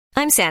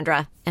I'm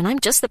Sandra, and I'm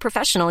just the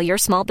professional your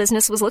small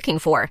business was looking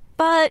for.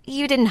 But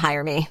you didn't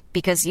hire me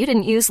because you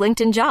didn't use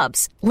LinkedIn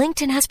Jobs.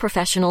 LinkedIn has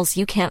professionals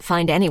you can't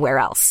find anywhere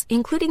else,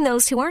 including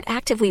those who aren't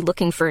actively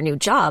looking for a new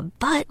job,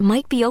 but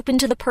might be open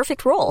to the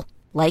perfect role,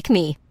 like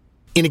me.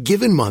 In a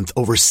given month,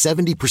 over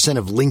 70%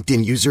 of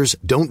LinkedIn users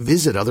don't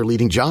visit other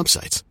leading job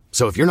sites.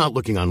 So if you're not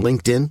looking on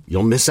LinkedIn,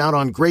 you'll miss out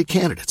on great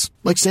candidates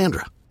like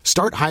Sandra.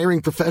 Start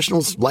hiring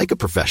professionals like a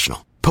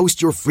professional.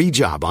 Post your free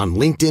job on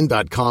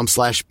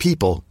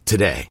linkedin.com/people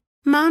today.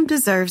 Mom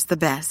deserves the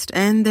best,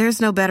 and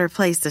there's no better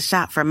place to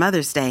shop for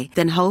Mother's Day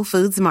than Whole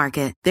Foods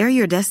Market. They're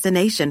your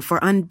destination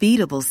for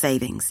unbeatable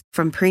savings,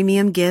 from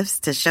premium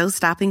gifts to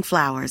show-stopping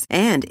flowers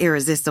and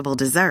irresistible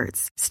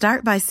desserts.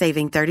 Start by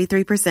saving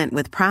 33%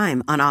 with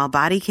Prime on all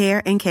body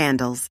care and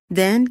candles.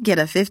 Then get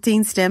a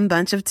 15-stem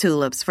bunch of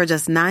tulips for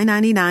just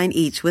 $9.99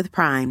 each with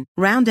Prime.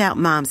 Round out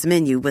Mom's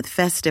menu with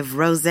festive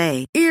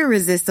rosé,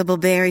 irresistible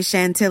berry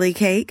chantilly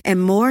cake,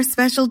 and more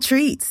special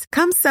treats.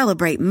 Come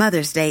celebrate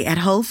Mother's Day at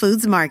Whole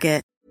Foods Market.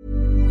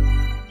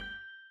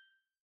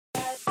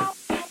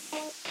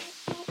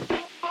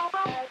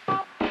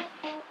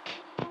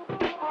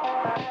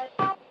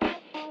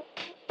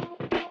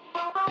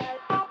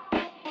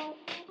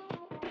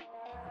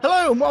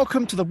 Hello and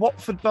welcome to the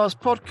Watford Buzz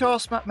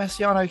podcast. Matt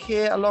Messiano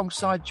here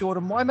alongside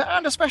Jordan Weimer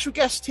and a special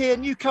guest here,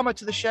 newcomer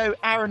to the show,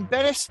 Aaron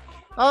Bennis.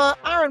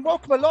 Aaron,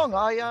 welcome along.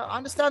 I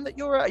understand that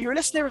you're a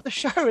listener of the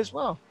show as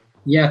well.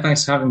 Yeah,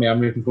 thanks for having me.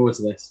 I'm looking forward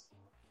to this.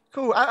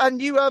 Cool.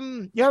 And you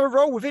have a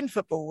role within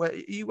football.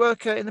 You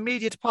work in the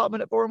media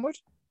department at Boreham Wood?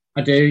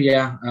 I do,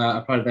 yeah. I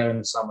applied there in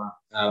the summer.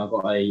 I've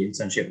got a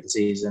internship for the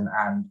season,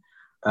 and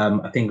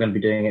I think I'm going to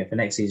be doing it for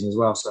next season as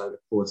well, so I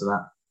look forward to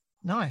that.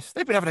 Nice.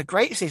 They've been having a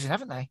great season,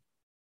 haven't they?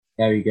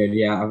 Very good,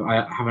 yeah.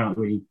 I haven't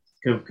really,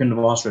 couldn't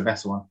have asked for a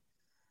better one.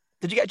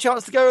 Did you get a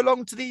chance to go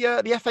along to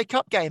the FA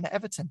Cup game at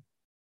Everton?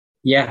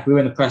 Yeah, we were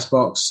in the press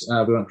box.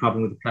 We went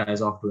clubbing with the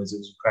players afterwards. It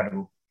was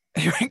incredible.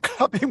 You went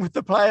clubbing with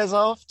the players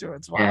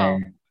afterwards? Wow.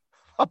 Yeah.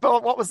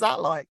 What was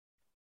that like?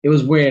 It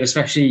was weird,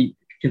 especially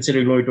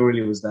considering Lloyd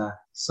Doyley was there.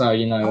 So,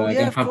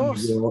 of having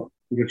course.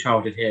 your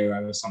childhood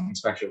hero was something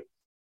special.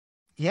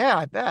 Yeah,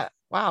 I bet.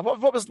 Wow.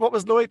 What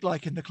was Lloyd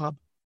like in the club?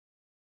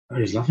 Oh,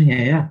 he was loving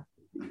it, yeah.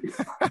 He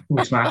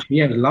was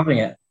loving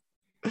it.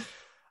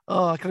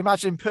 Oh, I can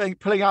imagine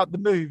pulling out the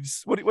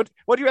moves. What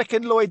do you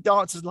reckon Lloyd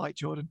dances like,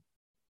 Jordan?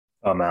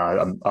 Oh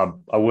man,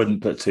 I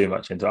wouldn't put too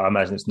much into it. I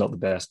imagine it's not the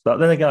best, but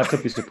then again, I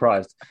could be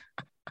surprised.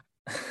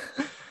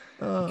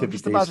 I'm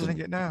just imagining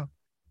it now.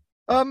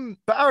 But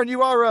Aaron,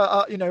 you are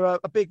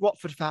a big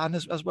Watford fan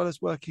as well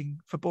as working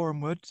for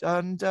Boreham Wood.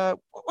 And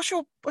what's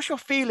your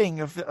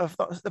feeling of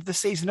the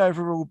season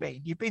overall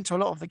been? You've been to a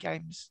lot of the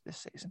games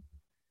this season.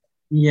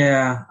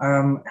 Yeah,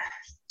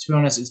 to be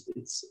honest,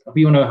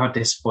 we all know how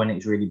disappointing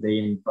it's really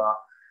been, but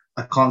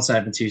I can't say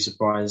I've been too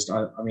surprised.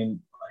 I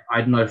mean, I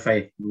had no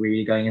faith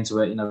really going into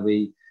it.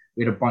 We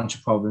had a bunch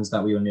of problems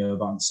that we all knew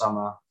about in the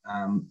summer.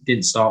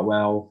 Didn't start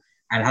well,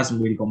 and it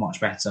hasn't really got much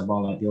better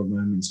by the odd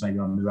moments maybe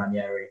on the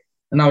Ranieri.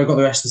 And now we've got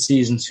the rest of the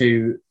season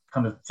to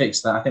kind of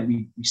fix that. I think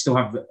we still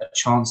have a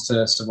chance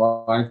to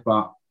survive,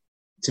 but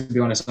to be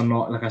honest, I'm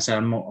not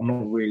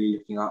really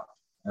looking up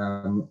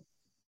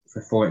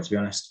for it, to be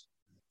honest.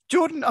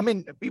 Jordan, I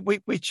mean,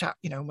 we chat,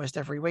 almost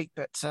every week,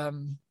 but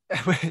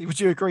would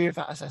you agree with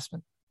that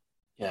assessment?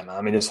 Yeah, man.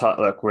 I mean, it's hard.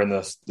 Look, we're in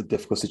the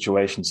difficult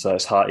situation, so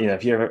it's hard.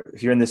 If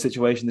you're in this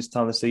situation this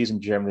time of the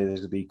season, generally there's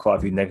going to be quite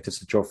a few negatives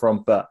to draw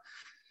from. But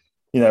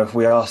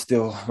we are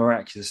still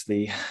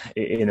miraculously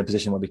in a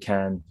position where we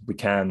can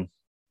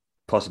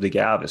possibly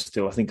get out of it.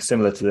 Still, I think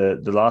similar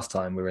to the last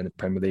time we were in the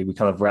Premier League, we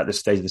kind of were at this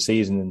stage of the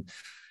season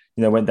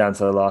and went down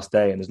to the last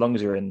day. And as long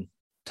as you're in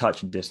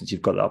touching distance,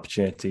 you've got the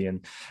opportunity.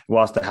 And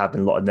whilst there have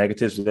been a lot of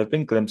negatives, there have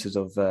been glimpses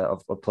of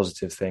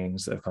positive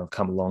things that have kind of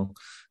come along.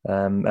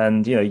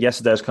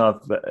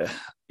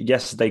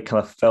 Yesterday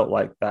kind of felt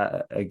like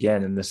that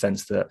again, in the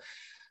sense that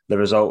the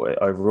result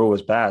overall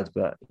was bad,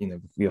 but we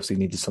obviously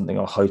needed something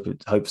or hope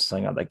for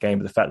something out of that game.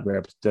 But the fact that we were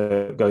able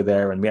to go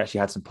there and we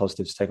actually had some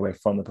positives to take away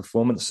from the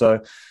performance.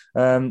 So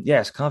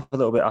it's kind of a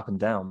little bit up and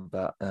down,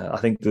 but I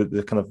think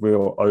the kind of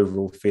real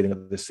overall feeling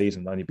of the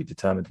season will only be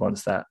determined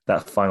once that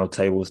final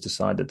table is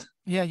decided.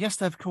 Yeah,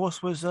 yesterday of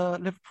course was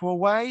Liverpool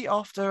away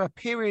after a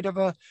period of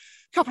a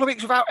couple of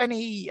weeks without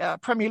any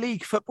Premier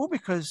League football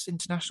because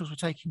internationals were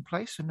taking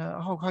place and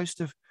a whole host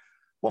of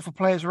Watford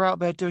players were out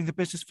there doing the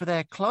business for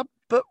their club.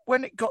 But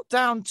when it got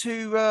down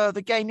to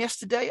the game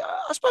yesterday,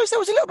 I suppose there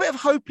was a little bit of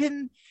hope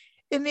in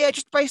the air,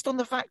 just based on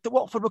the fact that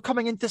Watford were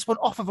coming into this one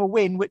off of a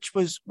win, which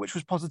was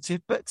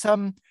positive. But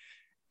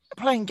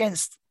playing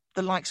against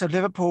the likes of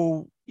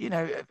Liverpool,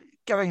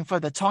 going for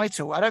the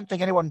title, I don't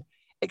think anyone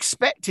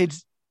expected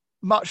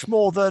much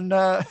more than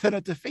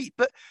a defeat.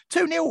 But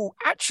 2-0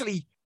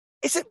 actually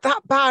isn't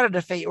that bad a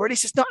defeat, or at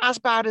least it's not as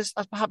bad as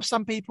perhaps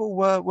some people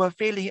were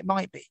feeling it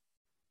might be.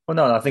 Well,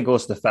 no, I think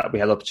also the fact we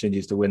had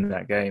opportunities to win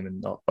that game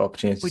and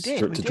opportunities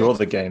to draw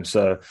the game.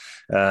 So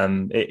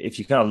if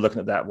you're kind of looking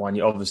at that one,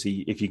 you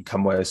obviously, if you can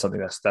come away with something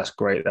that's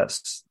great,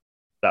 that's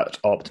that's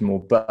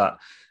optimal. But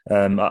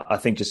I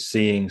think just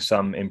seeing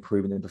some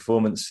improvement in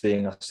performance,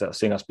 seeing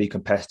us be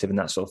competitive in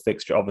that sort of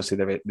fixture. Obviously,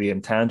 the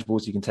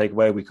intangibles you can take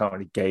away, we can't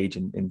really gauge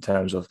in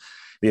terms of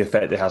the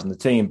effect it has on the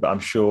team. But I'm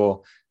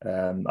sure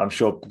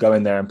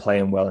going there and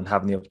playing well and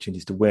having the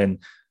opportunities to win,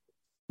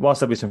 whilst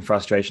there'll be some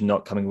frustration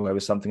not coming away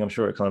with something, I'm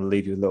sure it kind of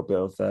leave you a little bit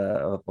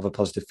of a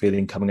positive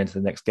feeling coming into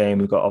the next game.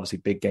 We've got obviously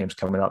big games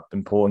coming up,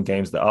 important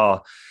games that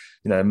are,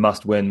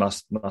 must win,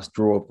 must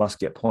draw, must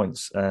get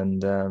points.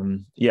 And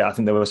I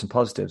think there were some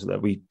positives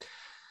that we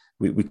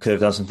could have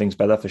done some things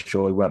better for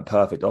sure. We weren't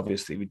perfect.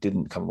 Obviously, we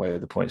didn't come away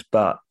with the points,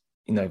 but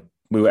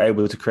we were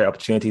able to create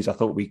opportunities. I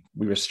thought we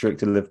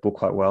restricted Liverpool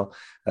quite well,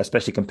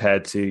 especially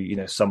compared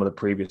to some of the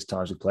previous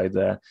times we played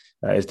there.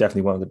 It's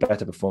definitely one of the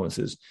better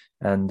performances,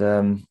 and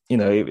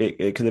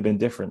it could have been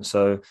different.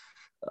 So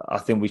I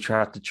think we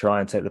tried to try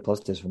and take the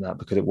positives from that,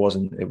 because it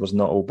was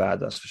not all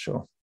bad, that's for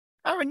sure.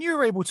 Aaron, you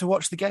were able to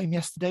watch the game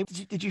yesterday.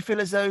 Did you feel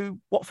as though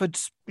Watford,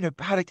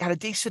 had a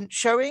decent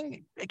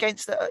showing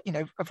against a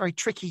very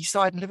tricky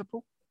side in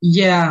Liverpool?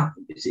 Yeah,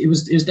 it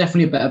was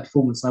definitely a better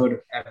performance than I would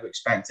have ever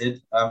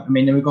expected.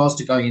 In regards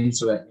to going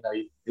into it,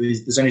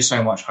 there's only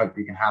so much hope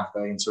you can have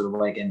going into the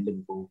away against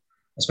Liverpool,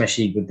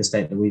 especially with the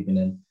state that we've been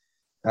in.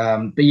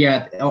 But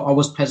yeah, I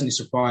was pleasantly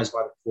surprised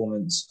by the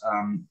performance.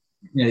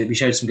 We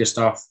showed some good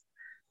stuff.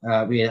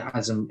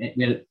 I'd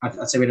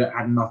say we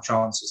had enough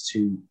chances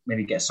to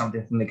maybe get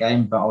something from the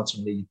game, but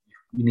ultimately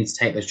you need to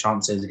take those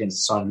chances against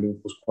the side of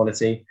Liverpool's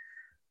quality.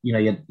 You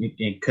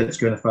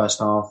Kutska in the first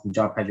half and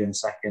João Pedro in the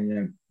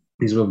second.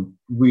 These were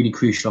really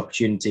crucial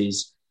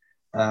opportunities.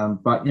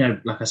 But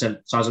like I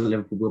said, size of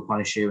Liverpool will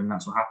punish you, and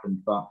that's what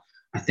happened. But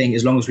I think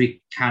as long as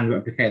we can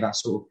replicate that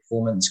sort of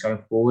performance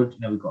going forward,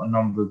 we've got a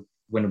number of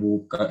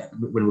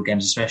winnable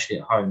games, especially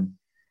at home.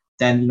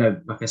 Then,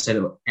 like I said,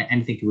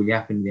 anything can really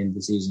happen at the end of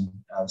the season.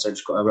 So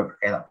just got to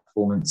replicate that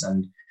performance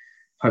and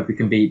hope we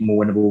can beat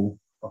more winnable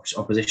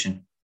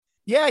opposition.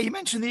 Yeah, you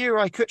mentioned the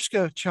Juraj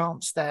Kucka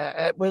chance there.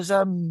 It was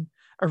a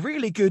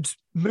really good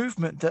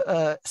movement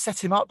that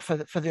set him up for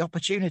the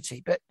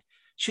opportunity. But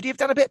should he have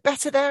done a bit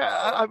better there?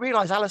 I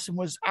realise Alisson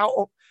was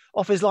out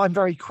off his line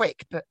very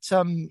quick, but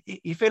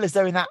you feel as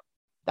though in that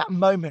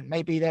moment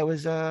maybe there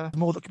was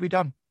more that could be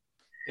done.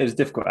 It was a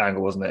difficult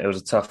angle, wasn't it? It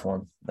was a tough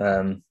one.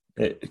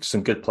 It's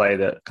some good play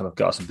that kind of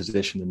got us in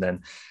position, and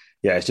then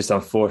it's just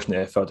unfortunate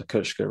it fell to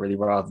Kucka really,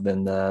 rather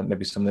than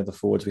maybe some of the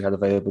forwards we had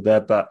available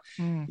there. But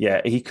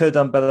he could have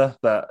done better,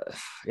 but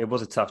it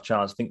was a tough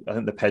chance. I think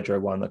the Pedro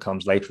one that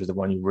comes later is the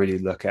one you really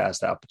look at as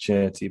that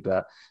opportunity.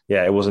 But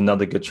it was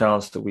another good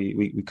chance that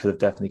we could have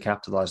definitely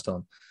capitalised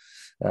on.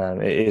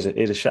 It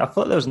is a shame. I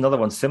thought there was another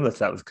one similar to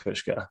that with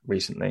Kucka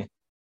recently.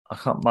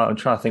 I'm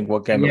trying to think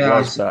what game it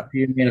was. I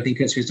think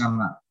Kucka's done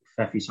that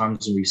a few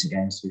times in recent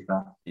games, to be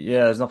fair.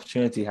 Yeah, there's an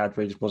opportunity he had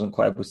where he just wasn't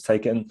quite able to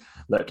take it. And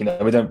look,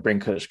 we don't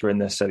bring Kucka in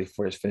necessarily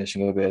for his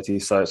finishing ability,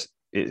 so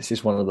it's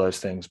just one of those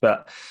things.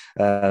 But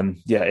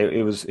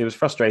it was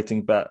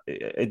frustrating, but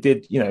it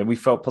did. We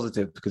felt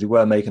positive because we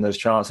were making those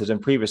chances,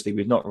 and previously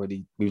we've not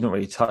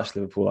really touched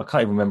Liverpool. I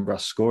can't even remember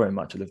us scoring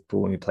much at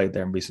Liverpool when we played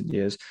there in recent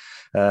years.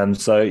 Being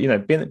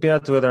able to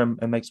go there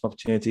and make some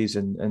opportunities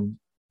and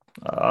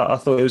I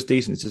thought it was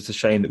decent. It's just a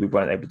shame that we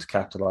weren't able to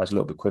capitalise a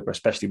little bit quicker,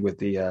 especially with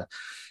the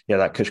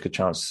that Kucka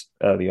chance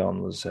early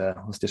on was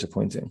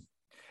disappointing.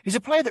 He's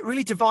a player that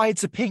really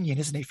divides opinion,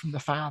 isn't he, from the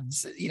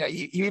fans? You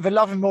either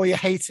love him or you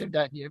hate him,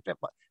 don't you?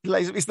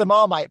 He's the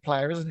Marmite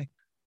player, isn't he?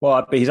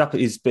 Well, but he's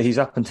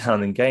up and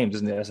down in games,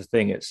 isn't it? That's the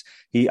thing.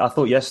 I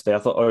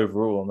thought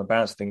overall on the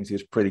balance of things he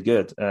was pretty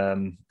good.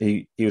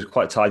 He was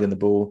quite tidy on the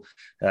ball.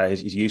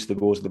 His use of the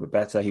ball was a little bit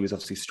better. He was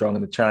obviously strong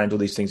in the challenge. All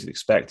these things you'd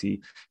expect.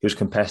 He was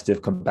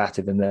competitive,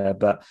 combative in there.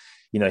 But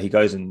he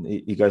goes and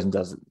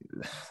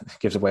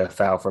gives away a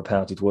foul for a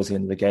penalty towards the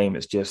end of the game.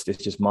 It's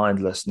just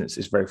mindless, and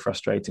it's very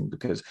frustrating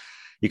because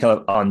you kind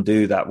of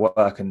undo that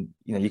work, and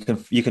you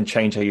can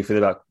change how you feel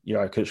about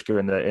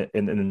Kucka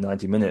in the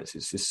 90 minutes.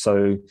 It's just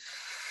so.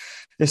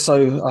 It's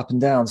so up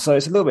and down. So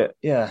it's a little bit,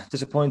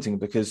 disappointing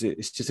because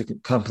it's just a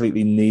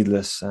completely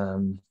needless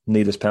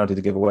penalty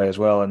to give away as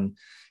well. And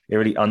it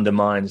really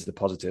undermines the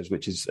positives,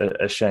 which is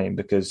a shame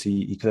because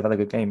he could have had a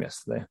good game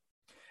yesterday.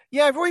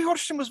 Yeah, Roy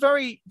Hodgson was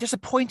very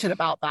disappointed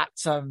about that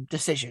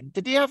decision.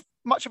 Did he have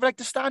much of a leg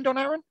to stand on,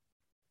 Aaron?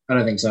 I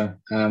don't think so.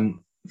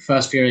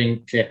 First clear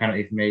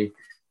penalty for me.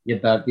 You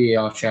had that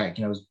VAR check.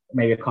 There was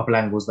maybe a couple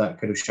angles that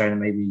could have shown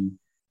maybe,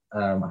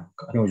 I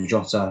think it was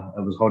Jota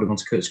was holding on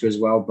to Kucka as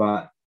well,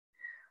 but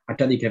I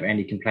don't think you have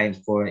any complaints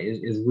for it.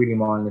 It was really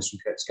mindless from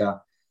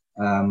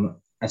Kucka,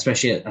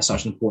 especially at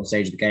such an important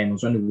stage of the game. It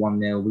was only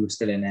 1-0. We were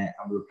still in it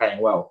and we were playing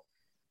well.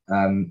 I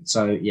don't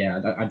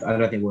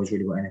think Roy's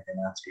really got anything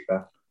there, to be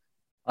fair.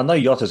 I know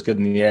Jota's good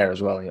in the air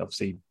as well. He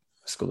obviously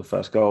score the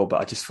first goal.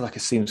 But I just feel like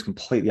it seems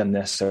completely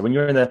unnecessary. When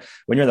you're in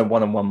a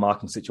one-on-one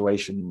marking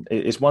situation,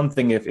 it's one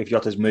thing if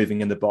Jota's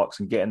moving in the box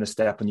and getting the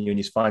step on you and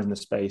he's finding the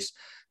space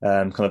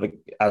kind of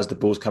as the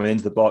ball's coming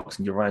into the box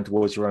and you're running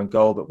towards your own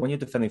goal. But when you're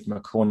defending from a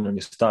corner and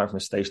you're starting from a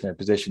stationary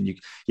position,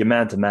 you're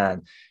man to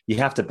man. You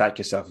have to back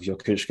yourself if you're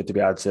Kucka to be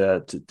able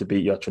to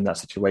beat Jota in that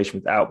situation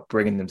without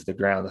bringing them to the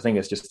ground. I think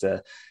it's just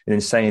an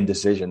insane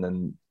decision,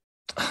 and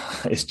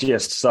it's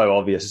just so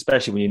obvious,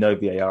 especially when you know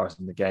VAR is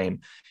in the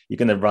game. You're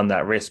going to run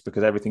that risk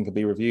because everything can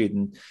be reviewed,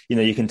 and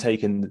you can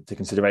take into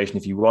consideration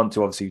if you want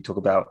to. Obviously, you talk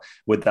about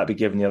would that be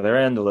given the other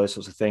end, all those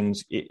sorts of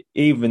things.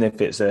 Even if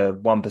it's a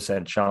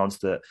 1% chance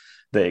that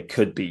it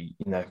could be,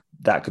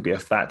 that could be a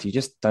fact. You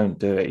just don't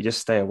do it. You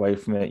just stay away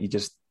from it. You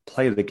just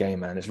play the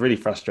game, man. It's really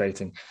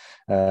frustrating.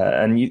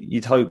 And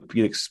you'd hope,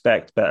 you'd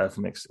expect better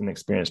from an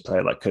experienced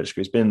player like Kucka,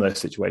 who's been in those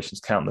situations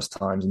countless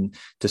times, and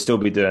to still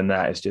be doing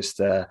that is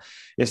just,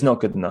 it's not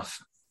good enough.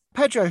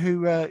 Pedro,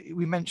 who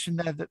we mentioned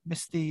there, that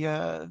missed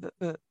the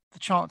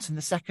chance in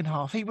the second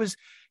half, he was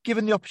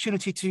given the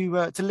opportunity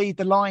to lead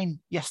the line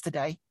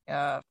yesterday.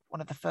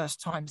 One of the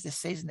first times this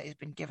season that he's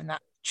been given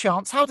that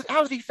chance. How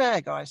did he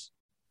fare, guys?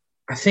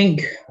 I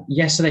think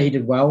yesterday he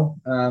did well.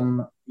 I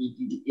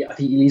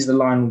think he leads the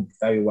line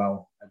very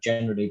well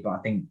generally, but I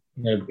think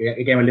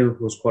a game of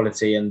Liverpool's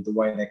quality and the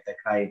way they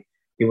play,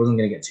 he wasn't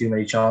going to get too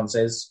many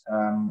chances.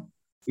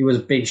 It was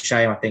a big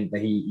shame, I think,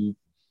 that he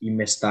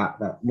missed that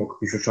what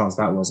crucial chance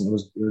that was, and it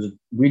was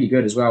really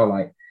good as well.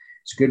 Like,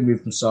 it's a good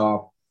move from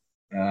Sarr.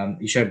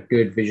 He showed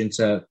good vision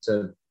to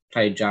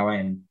play João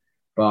in,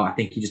 but I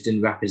think he just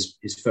didn't wrap his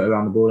foot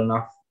around the ball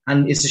enough.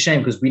 And it's a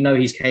shame because we know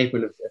he's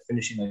capable of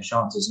finishing those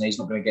chances, and he's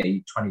not going to get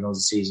you 20 goals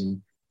a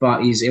season,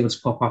 but he's able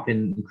to pop up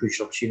in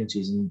crucial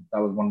opportunities, and that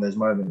was one of those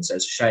moments. So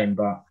it's a shame,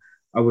 but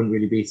I wouldn't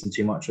really beat him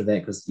too much with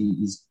it because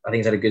I think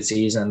he's had a good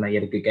season and he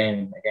had a good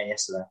game again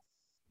yesterday.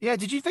 Yeah,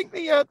 did you think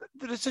the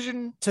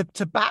decision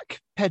to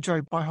back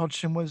Pedro by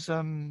Hodgson was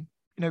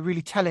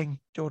really telling,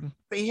 Jordan?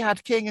 But he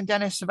had King and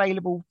Dennis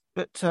available,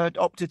 but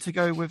opted to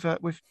go with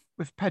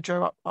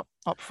Pedro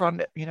up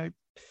front.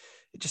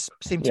 It just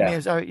seemed to me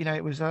as though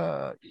it was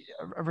a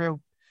real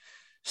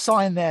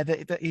sign there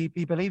that he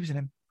believes in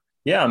him.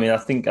 Yeah, I mean, I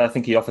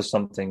think he offers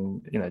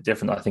something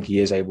different. I think he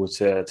is able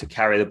to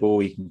carry the ball.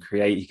 He can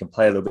create. He can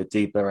play a little bit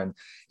deeper. And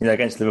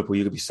against Liverpool,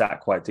 you could be sat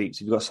quite deep.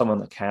 So you've got someone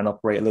that can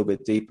operate a little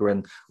bit deeper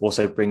and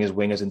also bring his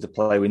wingers into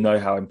play. We know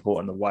how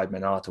important the wide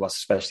men are to us,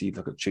 especially if you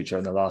look at Chucho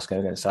in the last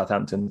game against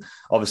Southampton.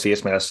 Obviously,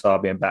 Ismaila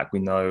Sarr being back, we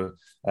know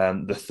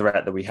the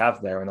threat that we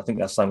have there, and I think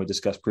that's something we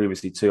discussed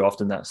previously too.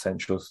 Often that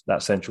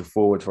central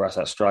forward for us,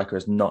 that striker,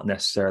 is not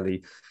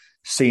necessarily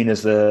seen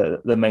as the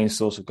main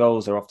source of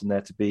goals. They're often there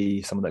to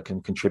be someone that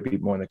can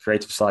contribute more on the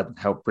creative side and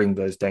help bring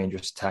those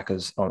dangerous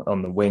attackers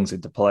on the wings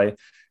into play.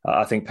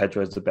 I think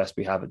Pedro is the best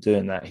we have at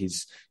doing that.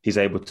 He's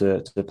able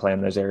to play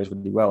in those areas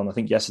really well. And I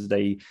think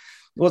yesterday it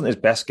wasn't his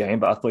best game,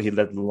 but I thought he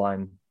led the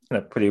line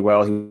pretty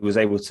well. He was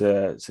able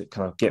to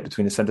kind of get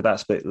between the centre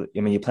backs. But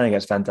I mean, you're playing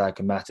against Van Dijk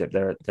and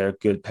Matip. They're a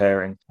good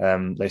pairing.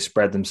 They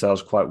spread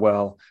themselves quite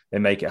well. They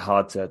make it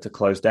hard to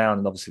close down.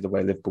 And obviously the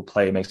way Liverpool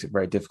play makes it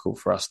very difficult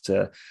for us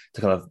to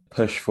kind of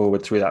push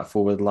forward through that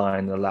forward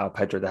line and allow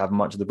Pedro to have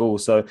much of the ball.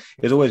 So it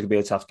was always going to be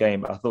a tough game.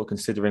 But I thought,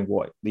 considering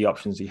what the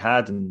options he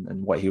had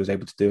and what he was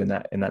able to do in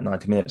that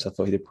 90 minutes, I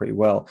thought he did pretty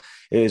well.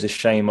 It is a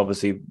shame,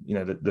 obviously,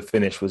 the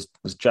finish was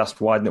just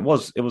wide, and it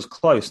was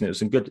close, and it was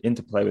some good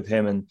interplay with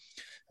him, and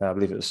I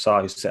believe it was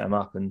Sarr who set him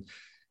up, and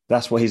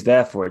that's what he's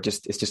there for. It's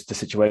just the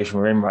situation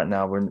we're in right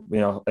now. We're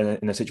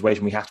in a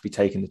situation we have to be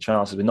taking the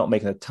chances. We're not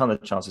making a ton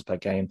of chances per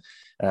game.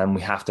 We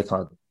have to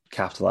kind of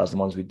capitalise the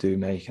ones we do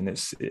make, and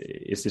it's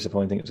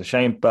disappointing. It's a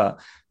shame, but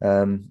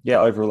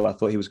overall I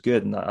thought he was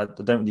good, and I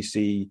don't really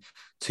see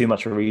too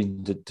much of a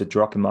reason to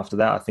drop him after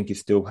that. I think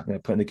he's still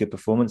putting a good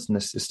performance, and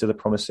it's still a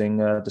promising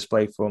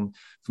display from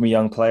a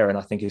young player, and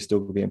I think he's still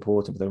going to be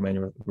important for the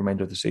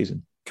remainder of the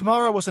season.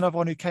 Kamara was another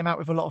one who came out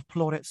with a lot of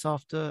plaudits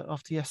after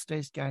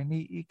yesterday's game.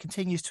 He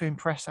continues to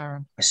impress,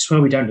 Aaron. I swear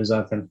we don't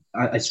deserve him.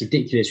 It's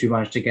ridiculous we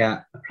managed to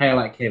get a player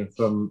like him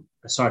from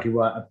a side who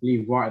were, I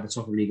believe, right at the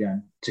top of the league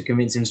to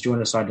convince him to join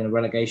the side in a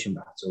relegation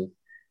battle.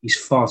 He's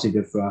far too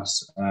good for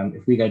us.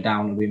 If we go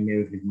down, it'll be a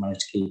miracle if we manage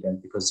to keep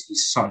him, because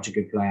he's such a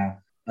good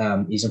player.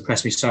 He's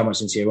impressed me so much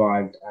since he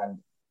arrived, and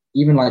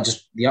even like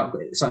just the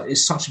upgrade.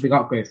 It's such a big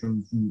upgrade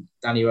from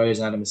Danny Rose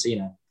and Adam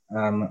Messina.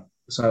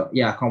 So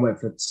yeah, I can't wait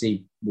to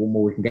see what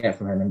more we can get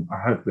from him, and I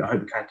hope we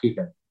can keep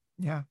him.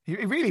 Yeah, he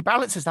really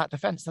balances that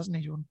defence, doesn't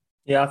he, Jordan?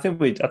 Yeah, I think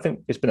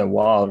it's been a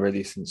while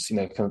really since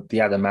kind of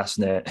the Adam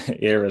Massenet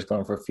era has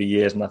gone for a few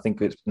years, and I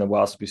think it's been a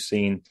while since we've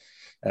seen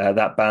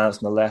that balance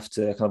on the left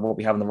to kind of what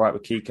we have on the right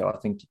with Kiko. I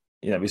think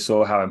we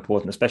saw how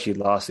important, especially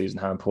last season,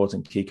 how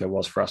important Kiko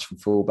was for us from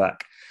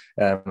fullback.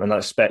 And I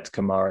expect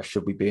Kamara,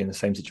 should we be in the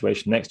same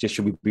situation next year,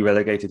 should we be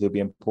relegated, he'll be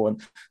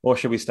important. Or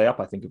should we stay up,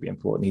 I think it'll be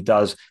important. He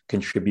does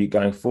contribute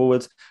going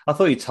forward. I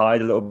thought he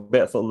tied a little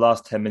bit. I thought the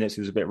last 10 minutes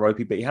he was a bit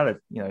ropey, but he had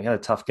a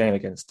tough game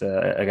against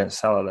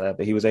Salah there.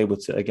 But he was able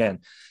to, again,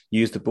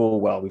 use the ball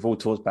well. We've all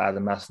talked about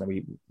Adam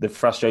Masner. The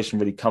frustration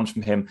really comes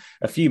from him.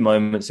 A few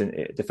moments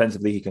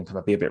defensively, he can kind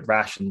of be a bit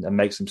rash and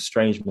make some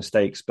strange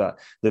mistakes. But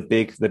the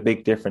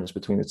big difference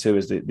between the two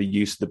is the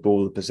use of the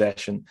ball, the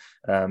possession.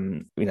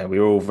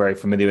 We're all very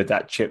familiar with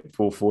that chip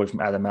ball forward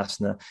from Adam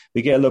Masner.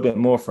 We get a little bit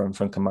more from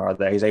Kamara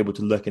there. He's able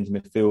to look into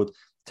midfield,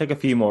 take a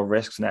few more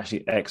risks, and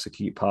actually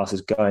execute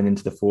passes going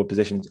into the forward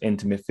positions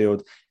into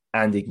midfield,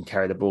 and he can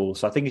carry the ball.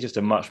 So I think he's just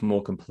a much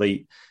more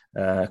complete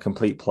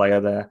player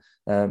there.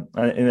 And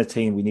in a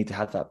team, we need to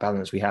have that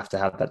balance. We have to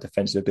have that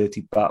defensive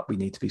ability, but we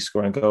need to be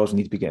scoring goals. We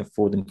need to be getting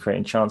forward and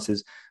creating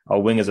chances. Our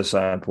wingers are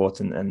so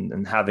important,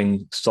 and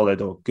having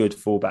solid or good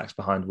fullbacks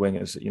behind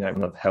wingers,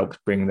 helps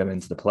bring them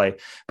into the play,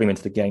 bring them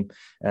into the game.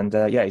 And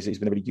he's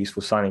been a really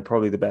useful signing.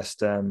 Probably the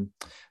best, one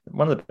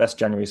of the best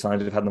January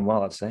signings we've had in a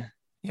while, I'd say.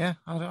 Yeah,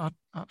 I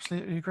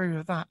absolutely agree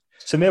with that.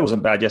 Samir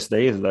wasn't bad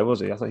yesterday either, though,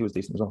 was he? I thought he was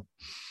decent as well.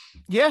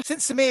 Yeah,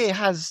 since Samir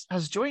has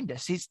joined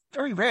us, he's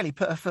very rarely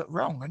put a foot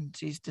wrong, and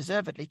he's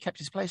deservedly kept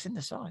his place in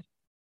the side.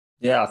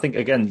 Yeah, I think,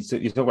 again,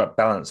 you talk about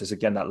balance. It's,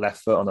 again, that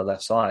left foot on the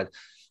left side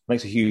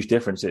makes a huge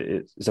difference.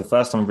 It's the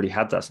first time I've really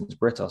had that since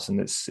Britos,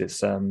 and it's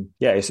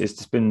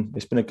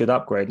been a good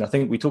upgrade. And I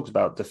think we talked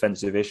about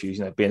defensive issues,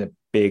 being a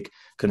big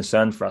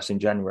concern for us in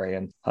January.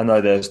 And I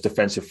know there's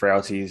defensive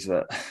frailties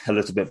that are a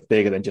little bit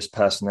bigger than just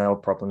personnel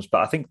problems,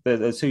 but I think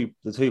the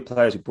two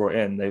players we brought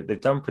in,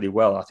 they've done pretty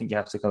well. I think you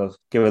have to kind of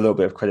give a little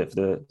bit of credit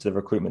to the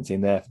recruitment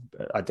team there,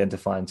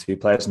 identifying two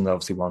players, and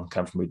obviously one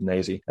come from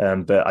Udinese,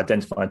 but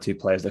identifying two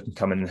players that can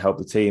come in and help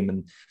the team.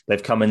 And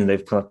they've come in and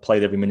they've kind of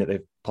played every minute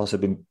they've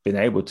possibly been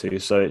able to.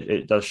 So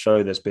it does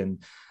show there's been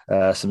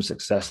some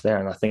success there.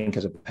 And I think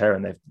as a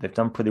parent, they've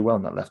done pretty well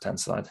on that left-hand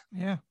side.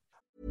 Yeah.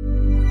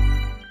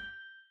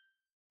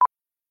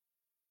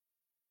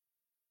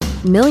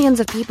 Millions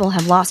of people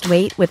have lost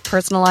weight with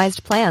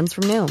personalized plans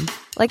from Noom.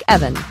 Like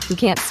Evan, who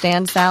can't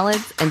stand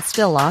salads and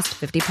still lost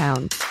 50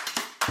 pounds.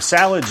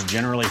 Salads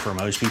generally for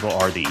most people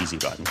are the easy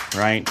button,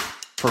 right?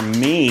 For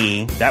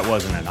me, that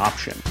wasn't an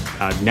option.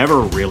 I never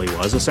really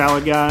was a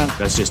salad guy.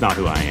 That's just not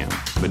who I am.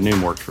 But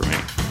Noom worked for me.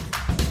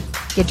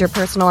 Get your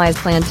personalized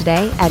plan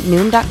today at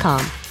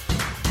Noom.com.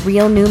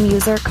 Real Noom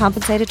user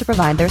compensated to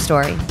provide their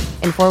story.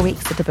 In 4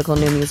 weeks, the typical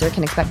Noom user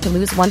can expect to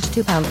lose 1 to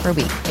 2 pounds per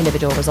week.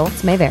 Individual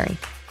results may vary.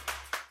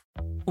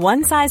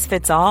 One size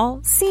fits all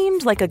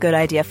seemed like a good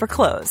idea for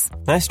clothes.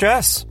 Nice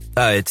dress.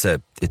 It's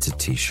a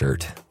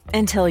t-shirt.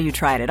 Until you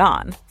tried it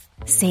on.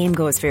 Same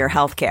goes for your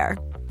healthcare.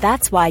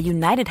 That's why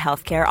United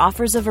Healthcare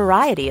offers a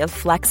variety of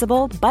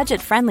flexible,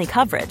 budget-friendly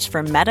coverage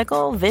for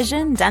medical,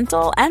 vision,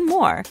 dental, and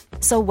more.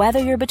 So whether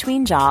you're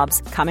between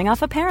jobs, coming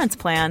off a parent's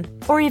plan,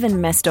 or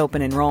even missed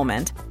open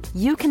enrollment,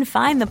 you can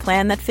find the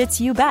plan that fits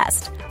you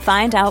best.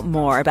 Find out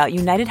more about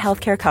United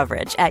Healthcare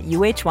coverage at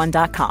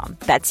uh1.com.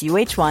 That's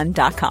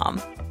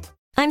uh1.com.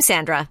 I'm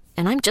Sandra,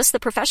 and I'm just the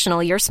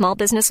professional your small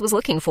business was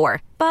looking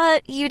for.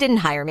 But you didn't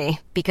hire me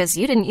because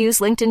you didn't use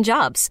LinkedIn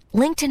Jobs.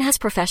 LinkedIn has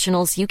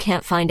professionals you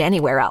can't find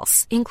anywhere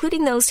else,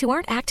 including those who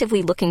aren't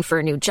actively looking for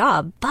a new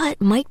job,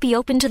 but might be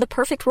open to the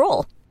perfect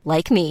role,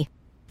 like me.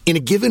 In a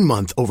given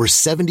month, over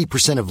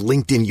 70% of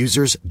LinkedIn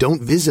users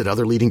don't visit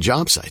other leading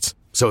job sites.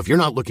 So if you're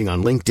not looking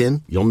on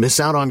LinkedIn, you'll miss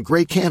out on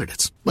great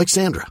candidates like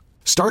Sandra.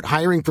 Start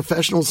hiring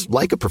professionals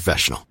like a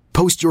professional.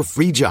 Post your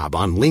free job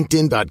on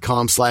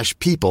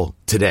linkedin.com/people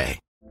today.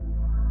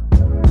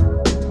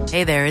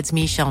 Hey there, it's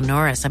Michelle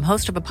Norris. I'm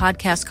host of a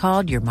podcast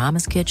called Your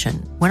Mama's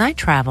Kitchen. When I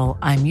travel,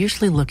 I'm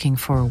usually looking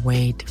for a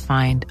way to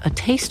find a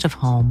taste of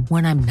home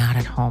when I'm not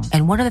at home.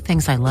 And one of the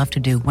things I love to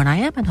do when I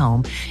am at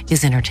home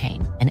is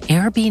entertain. And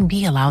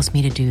Airbnb allows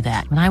me to do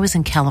that. When I was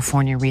in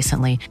California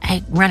recently,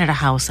 I rented a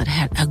house that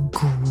had a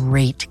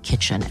great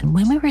kitchen. And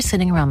when we were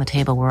sitting around the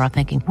table, we were all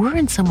thinking, we're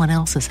in someone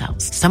else's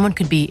house. Someone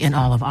could be in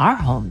all of our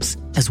homes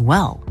as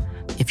well.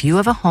 If you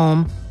have a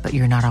home, but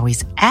you're not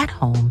always at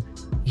home,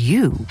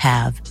 you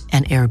have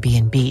an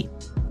Airbnb.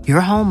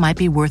 Your home might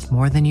be worth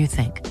more than you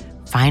think.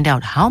 Find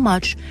out how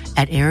much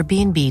at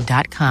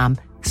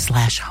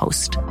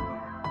airbnb.com/host.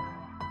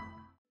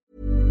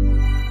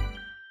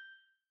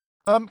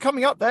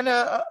 Coming up then,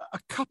 a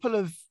couple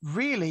of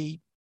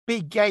really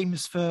big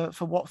games for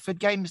Watford,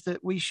 games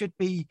that we should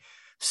be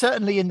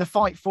certainly in the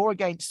fight for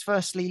against.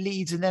 Firstly,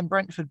 Leeds and then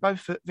Brentford,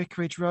 both at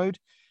Vicarage Road.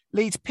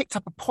 Leeds picked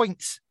up a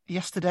point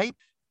yesterday,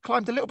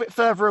 climbed a little bit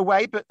further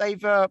away, but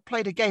they've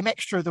played a game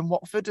extra than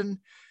Watford, and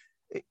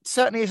it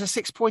certainly is a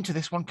 6-pointer,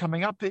 this one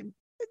coming up.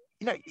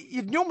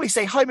 You'd normally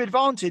say home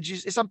advantage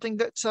is something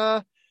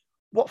that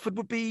Watford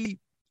would be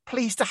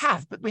pleased to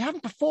have, but we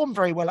haven't performed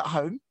very well at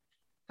home,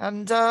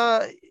 and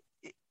it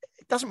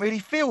doesn't really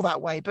feel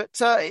that way, but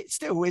it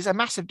still is a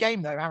massive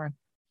game though, Aaron.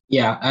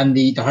 Yeah, and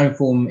the home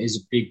form is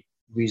a big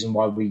reason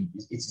why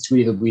it's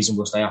really the reason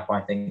we'll stay up,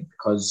 I think,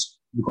 because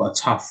we've got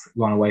a tough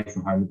run away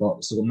from home. We've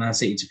got Man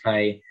City to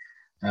play,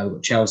 we've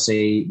got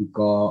Chelsea, we've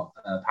got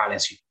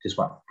Palace, who just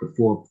put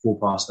four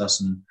past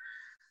us. And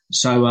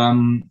so,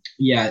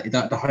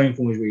 the home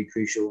form is really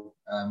crucial.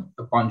 A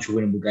bunch of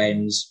winnable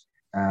games.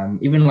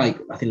 Even I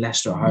think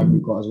Leicester at home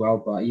we've got as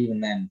well. But even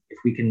then, if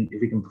we can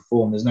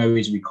perform, there's no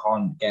reason we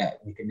can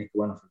nick a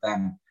win off of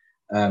them.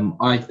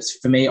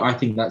 For me, I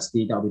think that'll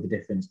be the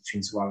difference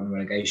between survival and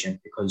relegation,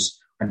 because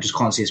I just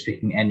can't see us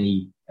picking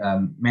many,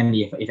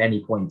 if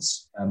any,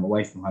 points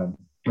away from home.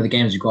 With the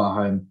games we've got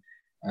at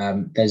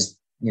home, there's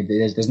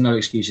no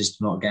excuses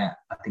to not get,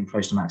 I think,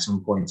 close to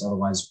maximum points.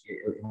 Otherwise,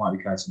 it might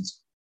be curtains.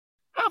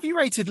 How have you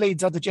rated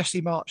Leeds under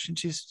Jesse Marsch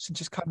since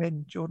he's come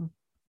in, Jordan?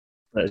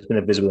 It's been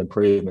a visible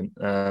improvement.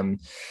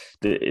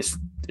 It's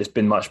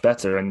been much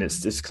better, and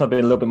it's kind of been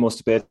a little bit more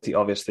stability,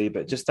 obviously,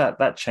 but just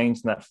that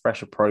change and that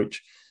fresh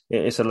approach,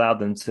 it's allowed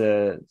them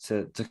to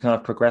kind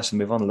of progress and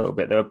move on a little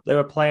bit. They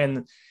were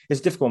playing.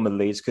 It's difficult with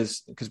Leeds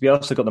because we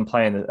also got them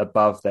playing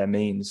above their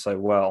means so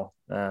well.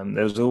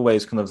 There was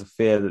always kind of the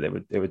fear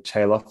that they would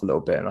tail off a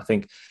little bit, and I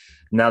think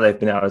now they've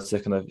been able to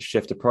kind of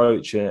shift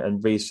approach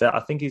and reset. I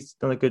think he's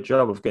done a good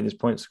job of getting his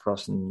points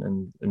across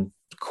and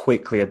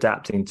quickly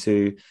adapting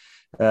to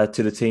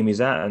the team he's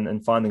at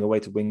and finding a way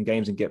to win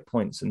games and get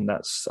points. And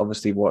that's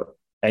obviously what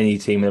any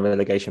team in a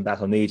relegation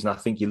battle needs. And I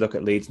think you look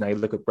at Leeds now, you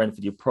look at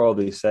Brentford, you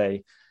probably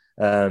say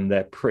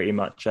they're pretty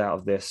much out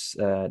of this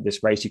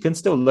race. You can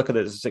still look at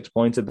it as a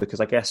 6-pointer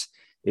because I guess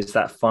it's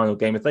that final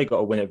game. If they got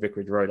a win at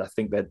Vicarage Road, I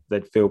think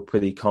they'd feel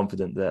pretty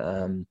confident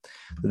that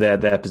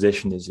their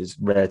position is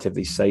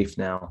relatively safe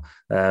now.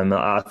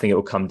 I think it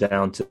will come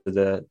down to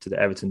the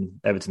Everton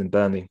and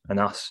Burnley and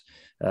us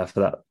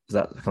for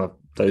that kind of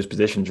those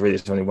positions. Really,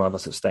 it's only one of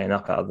us that's staying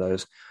up out of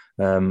those,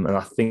 and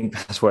I think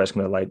that's where it's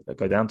going to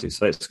go down to.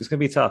 So it's going to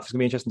be tough. It's going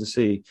to be interesting to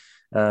see.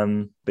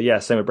 But yeah,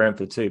 same with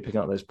Brentford too. Picking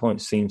up those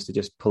points seems to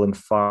just pull them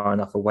far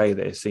enough away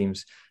that it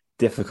seems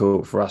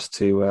difficult for us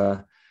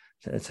to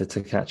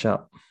catch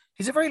up.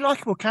 He's a very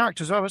likable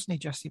character as well, isn't he,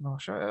 Jesse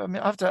Marsch? I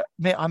mean, I have to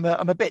admit, I'm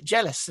a bit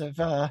jealous of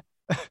that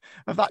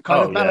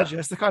kind of manager. Yeah.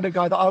 It's the kind of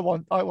guy that I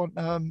want.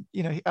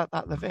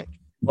 At the Vic.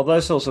 Well,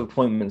 those sorts of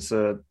appointments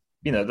are,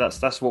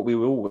 that's what we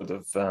all would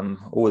have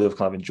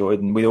kind of enjoyed,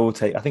 and we all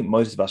take. I think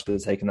most of us would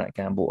have taken that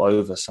gamble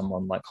over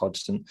someone like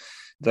Hodgson.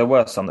 There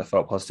were some that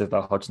felt positive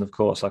about Hodgson, of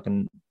course. I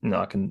can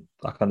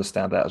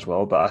understand that as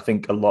well. But I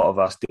think a lot of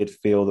us did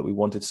feel that we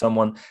wanted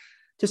someone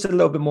just a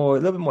little bit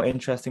more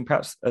interesting,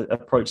 perhaps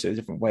approach it a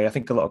different way. I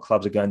think a lot of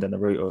clubs are going down the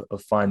route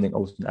of finding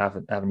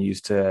alternate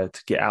avenues to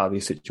get out of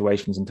these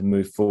situations and to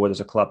move forward as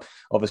a club.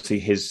 Obviously,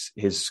 his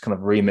kind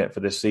of remit for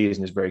this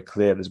season is very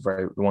clear. There's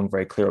one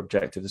very clear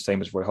objective, the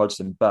same as Roy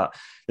Hodgson. But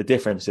the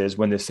difference is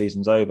when this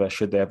season's over,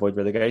 should they avoid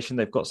relegation,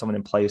 they've got someone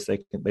in place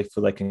they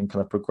feel they can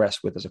kind of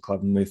progress with as a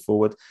club and move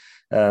forward.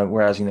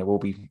 Whereas we'll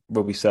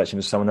be searching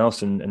for someone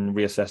else and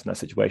reassessing that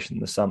situation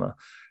in the summer.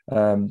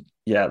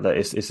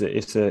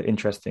 It's an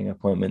interesting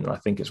appointment. I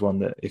think it's one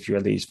that if you're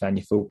a Leeds fan,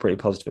 you feel pretty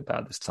positive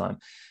about this time,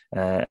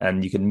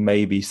 and you can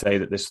maybe say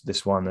that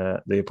this one,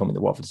 the appointment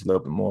at Watford, is a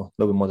little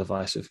bit more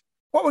divisive.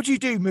 What would you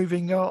do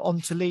moving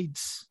on to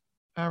Leeds,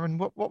 Aaron?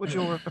 What would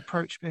your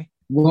approach be?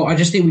 Well, I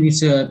just think we need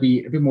to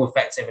be a bit more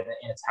effective in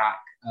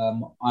attack.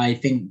 I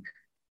think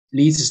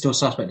Leeds is still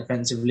suspect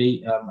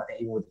defensively. I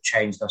think even with the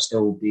change, they'll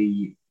still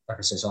be, like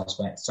I said,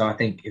 suspect. So I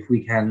think if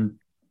we can,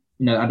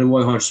 under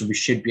Roy Hodgson, we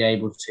should be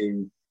able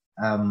to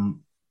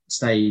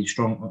stay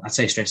strong. I'd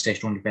say stay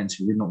strong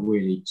defensively, not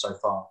really so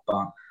far, but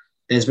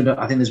I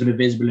think there's been a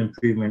visible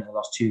improvement in the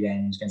last 2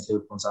 games against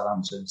Liverpool and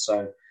Southampton.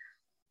 So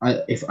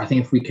I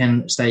think if we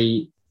can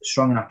stay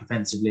strong enough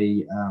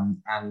defensively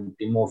and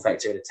be more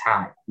effective at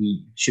attack,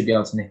 we should be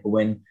able to nick a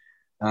win.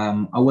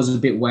 I was a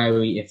bit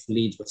wary if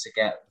Leeds were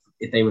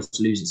if they were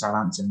to lose at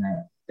Southampton,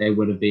 they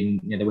would have been,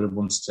 they wouldn't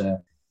want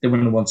to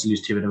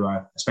lose 2 in a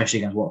row, especially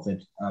against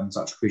Watford,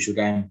 such a crucial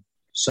game.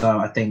 So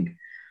I think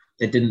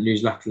they didn't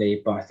lose,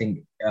 luckily, but I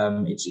think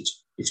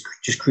it's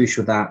just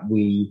crucial that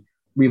we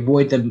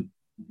avoid them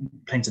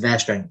playing to their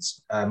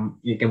strengths. Again,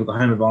 we've got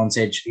home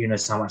advantage. Who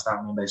knows how much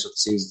that will based off the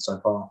season so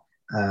far.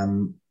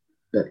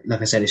 But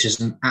like I said, it's just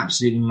an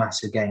absolutely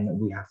massive game that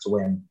we have to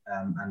win,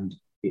 and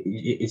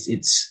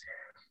it's.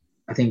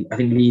 I think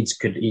Leeds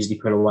could easily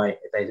pull away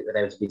if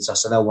they were to beat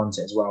us, so they'll want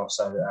it as well.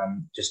 So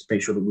just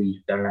make sure that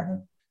we don't let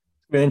them.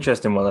 It's an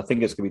interesting one. I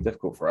think it's going to be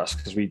difficult for us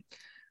because we're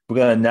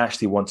going to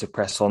naturally want to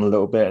press on a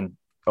little bit, and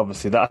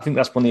obviously I think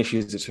that's one of the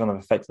issues that's kind of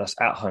affected us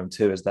at home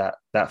too, is that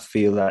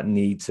feel, that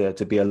need to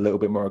be a little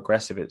bit more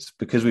aggressive. It's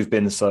because we've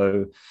been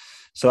so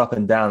up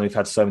and down, we've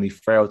had so many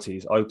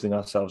frailties. Opening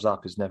ourselves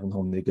up is never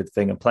normally a good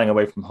thing, and playing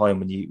away from home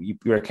when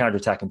you're a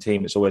counter-attacking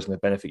team, it's always going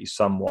to benefit you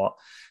somewhat.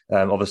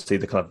 Obviously,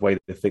 the kind of way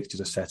the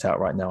fixtures are set out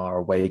right now, our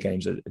away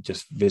games are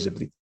just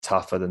visibly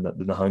tougher than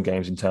the home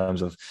games in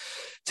terms of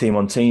team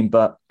on team.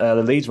 But the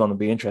Leeds one will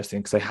be interesting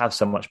because they have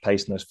so much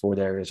pace in those forward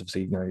areas.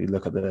 Obviously, you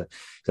look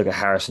at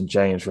Harrison,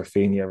 James,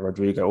 Rafinha,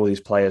 Rodrigo, all these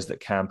players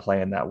that can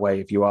play in that way.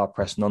 If you are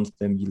pressing onto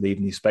them, you leave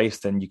any space,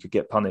 then you could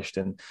get punished,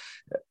 and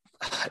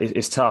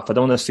it's tough. I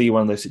don't want to see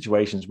one of those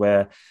situations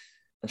where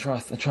I'm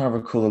trying to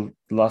recall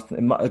the last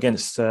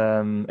against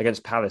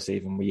Palace,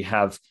 even where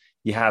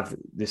you have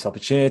this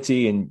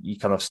opportunity and you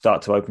kind of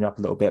start to open up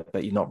a little bit,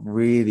 but you're not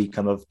really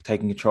kind of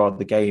taking control of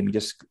the game. You're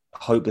just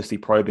hopelessly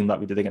probing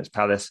like we did against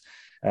Palace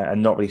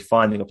and not really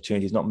finding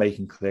opportunities, not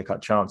making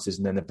clear-cut chances.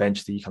 And then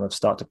eventually you kind of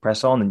start to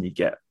press on and you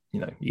get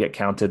you get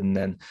counted and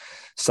then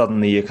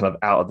suddenly you're kind of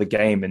out of the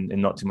game in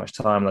not too much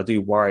time. And I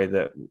do worry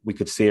that we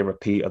could see a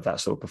repeat of that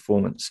sort of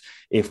performance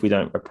if we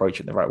don't approach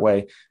it the right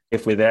way.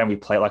 If we're there and we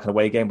play like an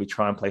away game, we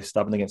try and play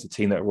stubborn against a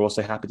team that we're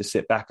also happy to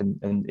sit back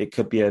and it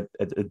could be a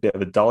bit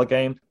of a duller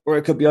game, or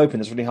it could be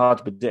open. It's really hard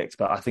to predict,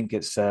 but I think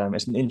it's an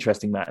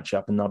interesting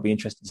matchup, and I'll be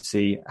interested to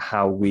see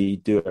how we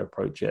do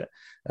approach it,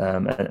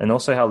 and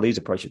also how Leeds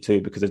approach it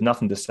too, because there's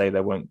nothing to say they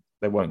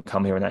won't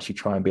come here and actually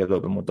try and be a little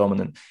bit more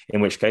dominant,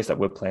 in which case that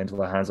would play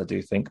into our hands, I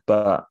do think,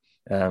 but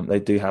they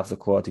do have the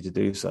quality to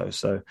do so.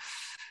 So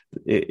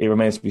it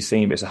remains to be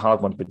seen, but it's a hard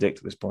one to predict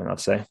at this point,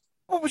 I'd say.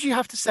 What would you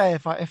have to say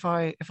if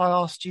I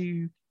asked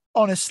you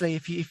honestly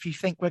if you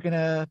think we're going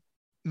to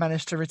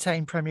manage to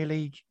retain Premier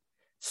League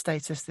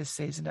status this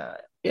season?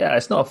 Yeah,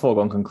 it's not a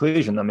foregone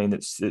conclusion. I mean,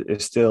 it's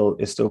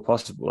still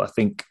possible. I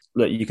think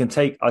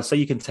I'd say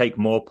you can take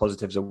more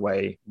positives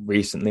away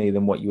recently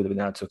than what you would have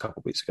been able to a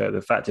couple of weeks ago.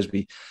 The fact is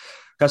we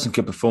had some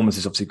good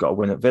performances. Obviously, got a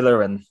win at Villa,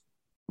 and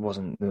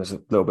there was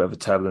a little bit of a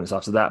turbulence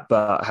after that.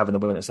 But having a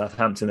win at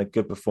Southampton, a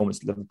good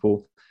performance at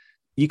Liverpool,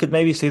 you could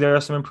maybe see there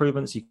are some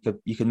improvements. You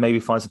could maybe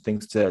find some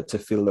things to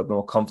feel a little bit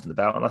more confident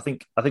about. And I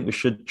think we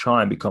should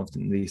try and be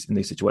confident in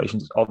these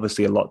situations. It's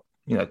obviously a lot,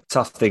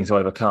 tough thing to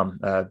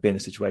overcome, being the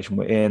situation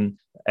we're in.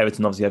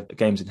 Everton obviously have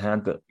games in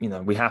hand, but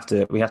we have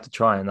to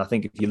try. And I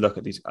think if you look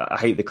at these, I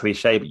hate the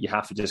cliche, but you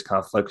have to just kind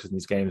of focus on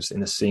these games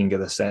in a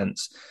singular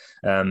sense,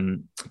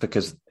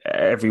 because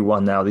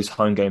everyone now, these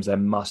home games, they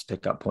must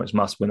pick up points,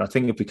 must win. I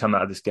think if we come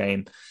out of this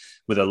game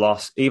with a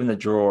loss, even a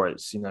draw,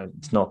 it's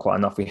not quite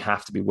enough. We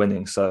have to be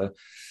winning. So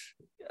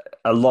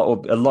a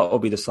lot will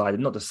be decided,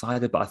 not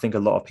decided, but I think a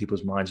lot of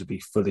people's minds will be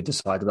fully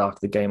decided after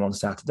the game on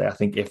Saturday. I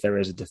think if there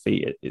is a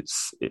defeat,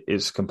 it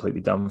is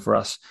completely done for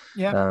us.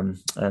 Yeah.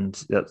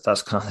 And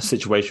that's kind of the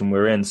situation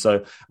we're in.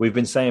 So we've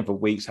been saying for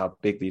weeks how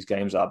big these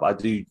games are, but I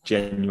do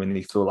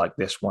genuinely feel like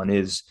this one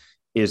is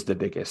the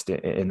biggest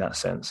in that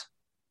sense.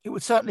 It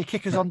would certainly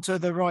kick us onto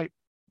the right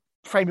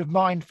frame of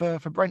mind for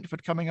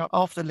Brentford coming up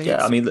after Leeds.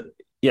 Yeah, I mean,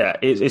 yeah,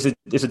 it's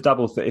a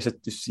double thing.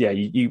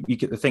 You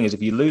get the thing is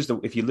if you lose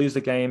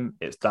the game,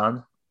 it's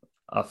done.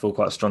 I feel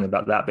quite strongly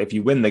about that. But if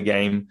you win the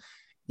game,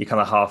 you're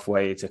kind of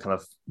halfway to kind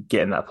of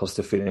getting that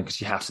positive feeling, because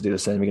you have to do the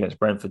same against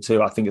Brentford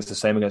too. I think it's the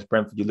same against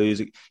Brentford. You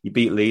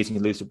beat Leeds and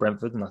you lose to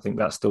Brentford, and I think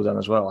that's still done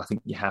as well. I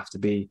think you have to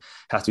be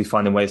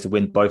finding ways to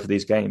win both of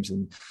these games,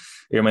 and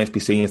it remains to be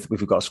seen if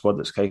we've got a squad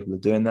that's capable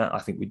of doing that. I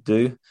think we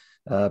do.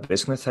 But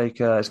it's going to take it's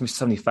going to be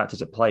so many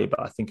factors at play. But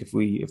I think if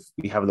we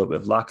have a little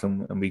bit of luck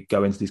and we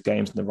go into these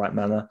games in the right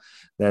manner,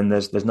 then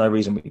there's no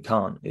reason we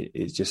can't.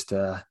 It's just it's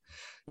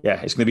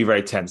going to be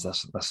very tense.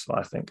 That's what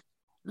I think.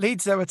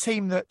 Leeds are a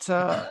team that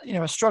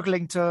are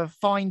struggling to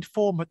find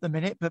form at the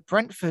minute, but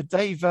Brentford,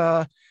 they've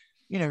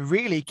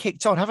really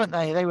kicked on, haven't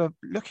they? They were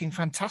looking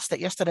fantastic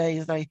yesterday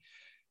as they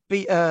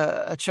beat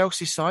a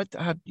Chelsea side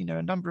that had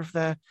a number of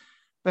their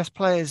best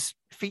players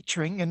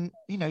featuring, and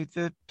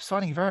the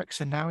signing of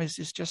Eriksen now is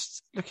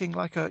just looking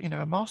like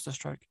a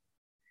masterstroke.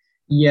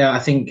 Yeah, I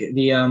think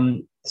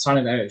the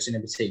signing of Eriksen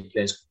in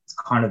particular is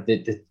kind of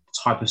the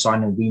type of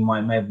signing we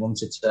may have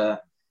wanted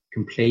to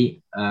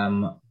complete,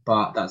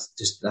 but that's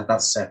a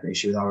separate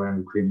issue with our own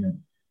recruitment.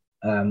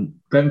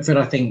 Brentford,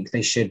 I think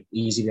they should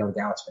easily be able to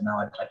get out of it now.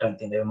 I don't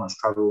think they're in much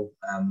trouble.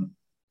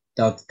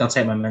 They'll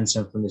take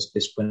momentum from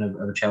this win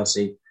over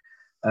Chelsea.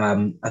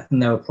 I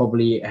think they were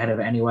probably ahead of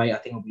it anyway. I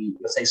think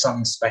it'll take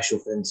something special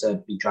for them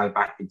to be dragged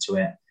back into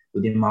it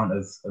with the amount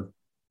of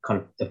kind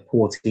of the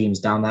poor teams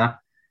down there.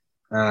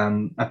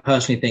 I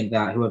personally think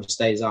that whoever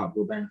stays up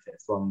will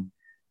benefit from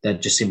there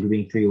just simply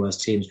being three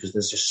worse teams, because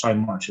there's just so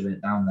much of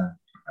it down there.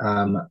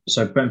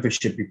 So Brentford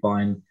should be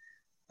fine.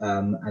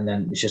 And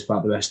then it's just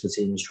about the rest of the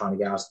teams trying to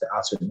get out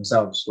of it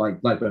themselves,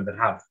 like Brentford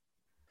have.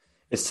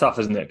 It's tough,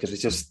 isn't it? Because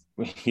it's just,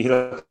 you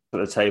look at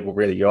the table,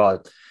 really,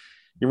 you're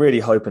really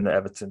hoping that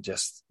Everton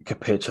just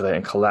capitulate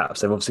and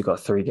collapse. They've obviously got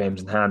 3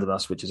 games in hand on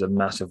us, which is a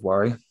massive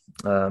worry.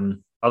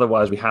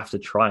 Otherwise, we have to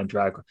try and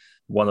drag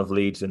one of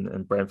Leeds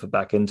and Brentford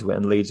back into it.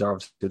 And Leeds are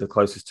obviously the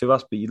closest to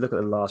us. But you look at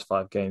the last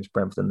 5 games,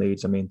 Brentford and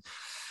Leeds. I mean,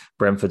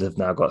 Brentford have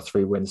now got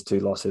 3 wins, 2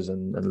 losses,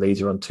 and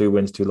Leeds are on 2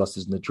 wins, 2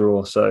 losses in the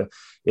draw. So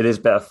it is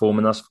better form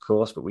in us, of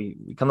course, but we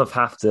kind of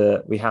have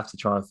to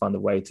try and find a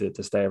way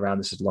to stay around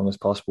this as long as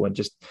possible. And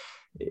just,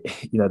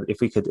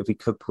 if we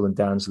could pull them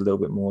down just a little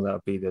bit more, that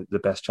would be the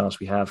best chance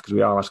we have, because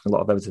we are asking a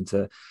lot of Everton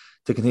to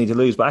continue to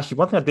lose. But actually,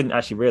 one thing I didn't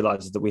actually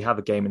realise is that we have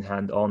a game in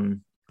hand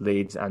on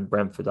Leeds and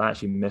Brentford. I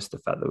actually missed the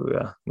fact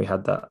that we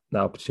had that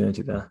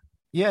opportunity there.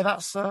 Yeah,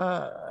 that's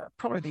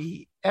probably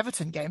the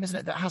Everton game, isn't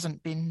it? That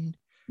hasn't been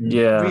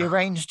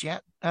rearranged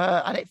yet,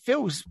 and it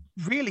feels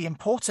really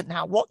important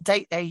now. What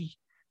date they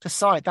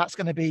decide that's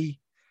going to be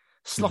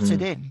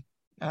slotted in.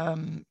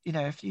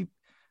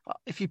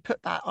 If you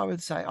put that, I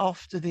would say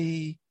after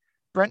the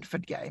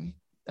Brentford game,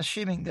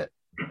 assuming that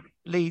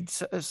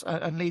Leeds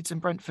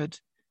and Brentford,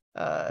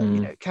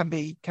 can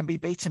be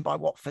beaten by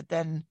Watford,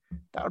 then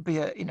that would be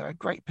a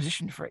great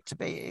position for it to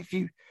be. If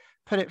you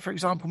put it, for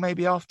example,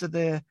 maybe after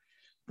the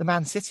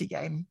Man City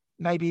game,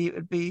 maybe it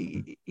would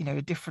be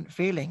a different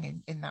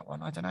feeling in that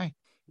one. I don't know.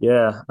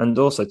 Yeah, and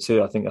also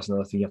too, I think that's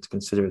another thing you have to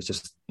consider is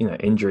just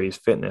injuries,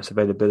 fitness,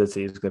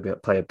 availability is going to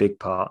play a big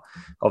part.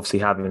 Obviously,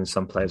 having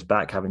some players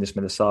back, having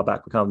Ismaila Sarr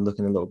back, we're kind of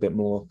looking a little bit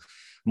more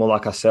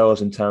like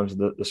ourselves in terms of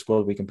the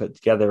squad we can put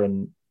together.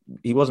 And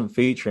he wasn't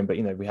featuring, but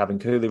we have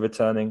Nkoulé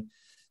returning,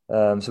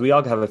 so we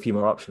are going to have a few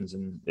more options,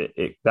 and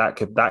that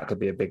could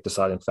be a big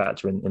deciding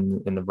factor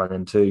in the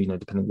run-in too.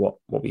 Depending what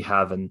we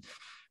have, and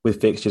with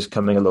fixtures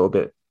coming a little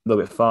bit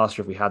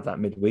faster, if we had that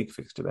midweek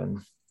fixture,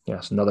 then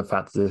it's another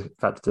factor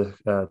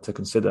to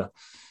consider.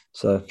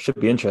 So it should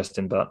be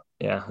interesting, but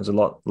there's a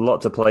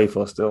lot to play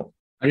for still.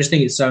 I just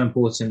think it's so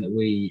important that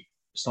we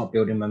start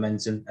building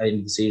momentum at the end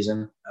of the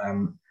season.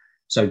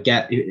 So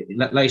like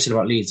you said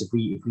about Leeds, if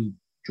we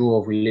draw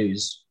or if we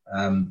lose,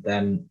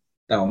 then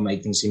that will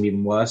make things seem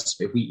even worse.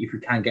 But if we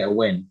can get a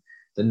win,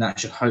 then that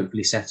should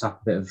hopefully start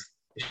a bit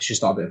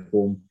of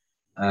form,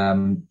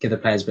 give the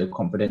players a bit of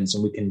confidence,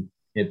 and we can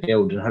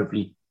build and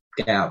hopefully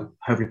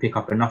pick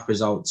up enough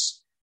results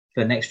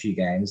for the next few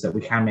games that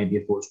we can maybe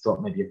afford to drop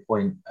maybe a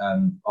point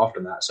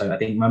after that. So I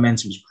think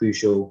momentum is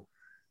crucial.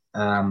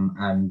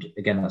 And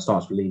again, that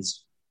starts with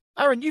Leeds.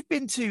 Aaron, you've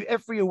been to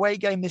every away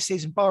game this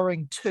season,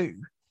 barring 2.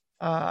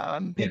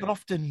 People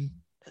often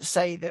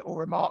say that or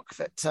remark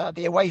that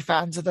the away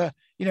fans are the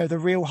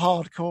real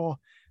hardcore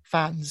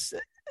fans.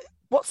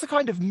 What's the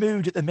kind of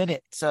mood at the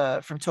minute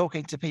from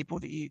talking to people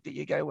that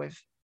you go with?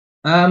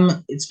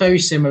 It's very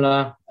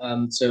similar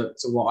to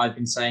what I've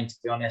been saying, to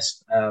be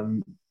honest.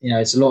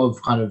 It's a lot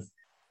of kind of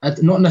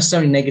not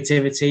necessarily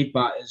negativity,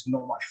 but there's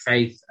not much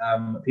faith.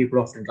 People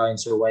often go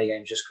into away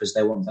games just because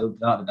they want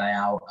the day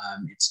out.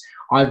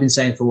 I've been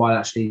saying for a while,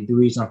 actually, the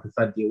reason I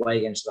prefer the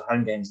away games to the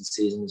home games this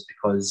season is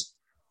because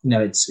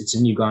it's a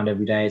new ground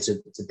every day. It's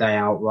a day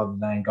out rather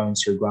than going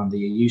to a ground that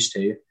you're used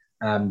to,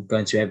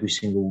 going to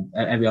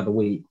every other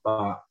week.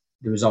 But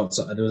the results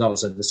are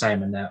the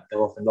same, and they're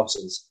often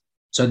losses.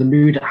 So the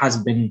mood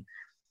hasn't been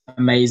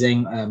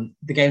amazing.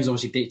 The games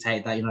obviously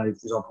dictate that, for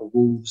example,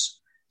 Wolves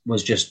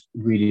was just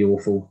really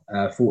awful.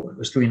 It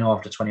was 3-0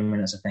 after 20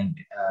 minutes, I think.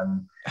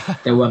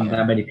 There weren't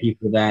that many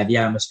people there. The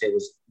atmosphere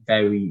was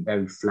very,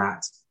 very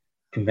flat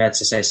compared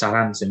to, say,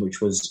 Southampton,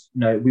 which was,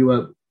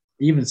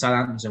 even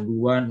Southampton,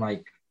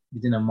 we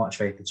didn't have much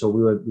faith at all.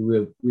 We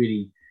were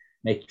really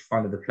making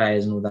fun of the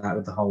players and all that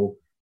with the whole,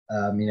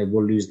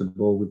 we'll lose the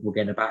ball, we'll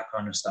get it back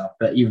kind of stuff.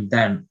 But even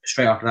then,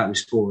 straight after that, we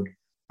scored.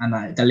 And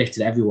that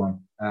lifted everyone.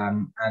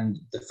 And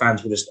the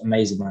fans were just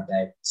amazing that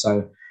day.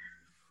 So,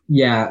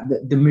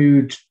 the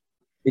mood,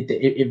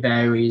 it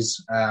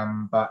varies.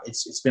 But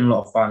it's been a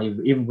lot of fun.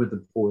 Even with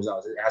the poor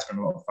results, it has been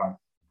a lot of fun.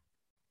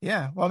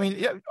 Yeah. Well, I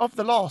mean, of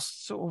the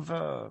last sort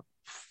of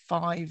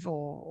 5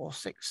 or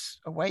 6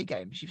 away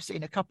games, you've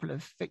seen a couple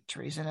of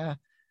victories and a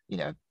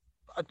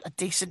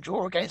decent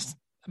draw against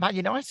Man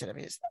United. I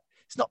mean, it's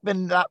not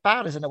been that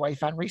bad as an away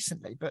fan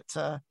recently, but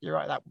you're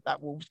right.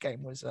 That Wolves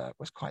game was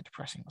quite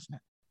depressing, wasn't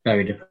it?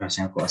 Very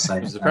depressing, I've got to say.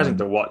 It was depressing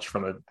to watch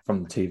from the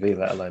TV,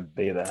 let alone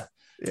be there.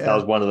 Yeah. That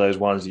was one of those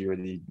ones you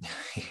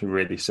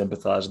really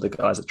sympathise with the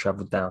guys that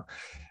travelled down.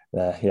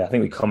 I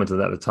think we commented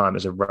at the time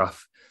it was a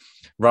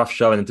rough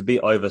showing, and to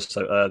be over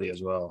so early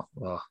as well.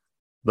 Oh,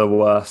 the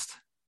worst.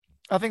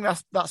 I think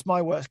that's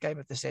my worst game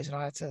of the season.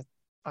 I had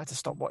to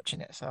stop watching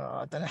it, so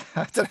I don't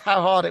know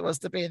how hard it was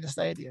to be in the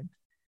stadium.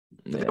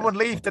 Did anyone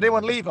leave? Did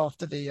anyone leave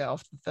after the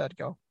third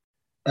goal?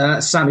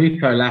 Sam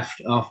Uko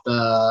left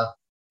after.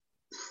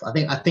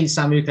 I think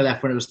Sam Uko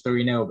left when it was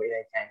 3-0, but he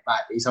then came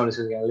back. He told us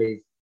he was going to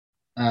leave.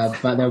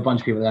 But there were a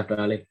bunch of people left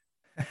early.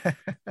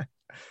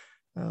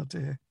 Oh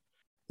dear.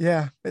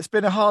 Yeah, it's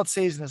been a hard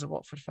season as a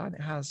Watford fan.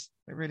 It has.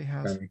 It really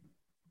has.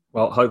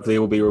 Well, hopefully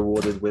we'll be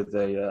rewarded with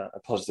a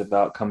positive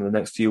outcome in the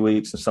next few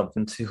weeks and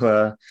something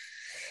to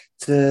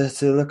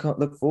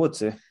look forward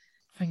to.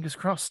 Fingers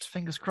crossed.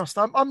 Fingers crossed.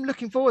 I'm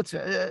looking forward to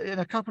it. In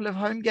a couple of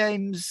home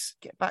games,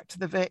 get back to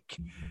the Vic,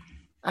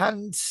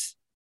 and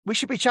we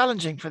should be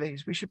challenging for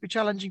these.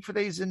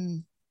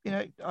 And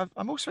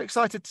I'm also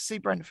excited to see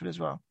Brentford as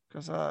well,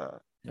 because I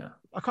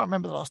can't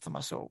remember the last time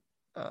I saw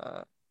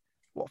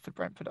Watford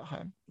Brentford at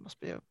home. It must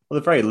be well, at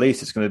the very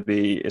least, it's going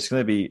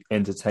to be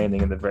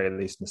entertaining. In the very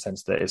least, in the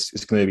sense that it's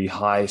going to be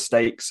high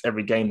stakes.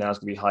 Every game now is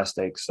going to be high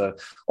stakes. So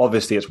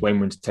obviously, it's way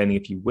more entertaining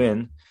if you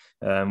win,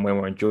 when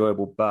we're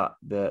enjoyable. But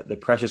the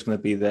pressure is going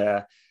to be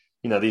there.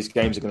 These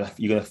games you're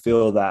going to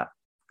feel that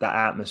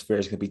atmosphere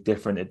is going to be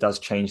different. It does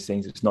change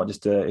things. It's not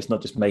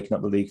just making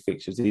up the league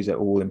fixtures. These are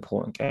all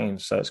important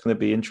games, so it's going to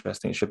be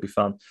interesting. It should be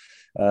fun,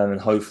 and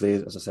hopefully,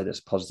 as I said, it's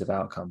a positive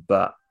outcome.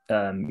 But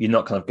you're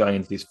not kind of going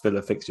into these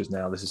filler fixtures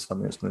now. This is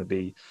something that's going to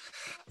be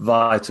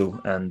vital,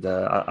 and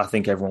I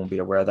think everyone will be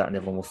aware of that, and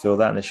everyone will feel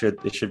that, and it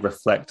should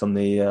reflect on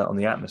the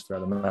atmosphere,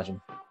 I'd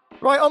imagine.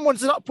 Right,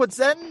 onwards and upwards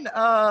then.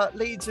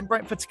 Leeds and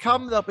Brentford to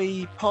come. There'll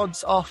be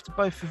pods after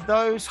both of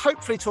those,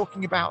 hopefully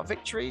talking about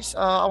victories.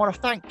 I want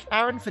to thank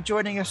Aaron for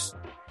joining us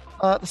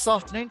this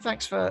afternoon.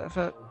 Thanks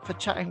for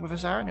chatting with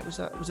us, Aaron. It was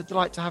a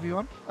delight to have you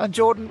on. And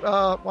Jordan,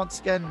 once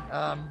again,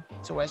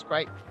 it's always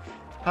great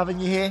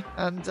having you here.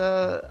 And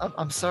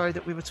I'm sorry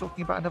that we were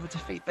talking about another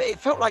defeat, but it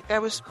felt like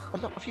there was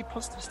a few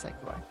positives to take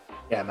away.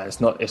 Yeah, man,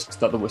 it's not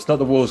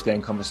the Wolves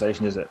game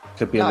conversation, is it?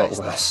 Could be a lot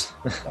worse.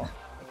 It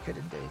could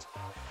indeed.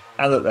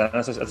 And look,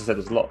 as I said,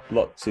 there's a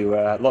lot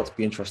to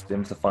be interested in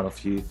with the final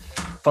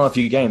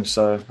few games.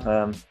 So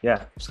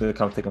it's going to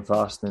come thick and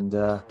fast, and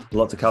a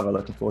lot to cover.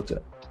 Looking forward to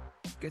it.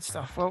 Good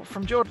stuff. Well,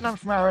 from Jordan and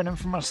from Aaron and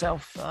from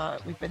myself,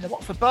 we've been the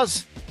Watford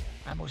Buzz,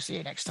 and we'll see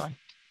you next time.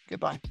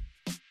 Goodbye.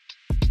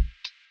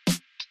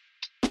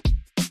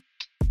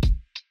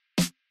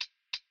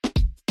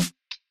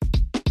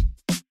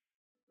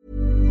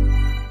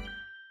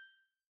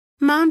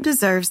 Mom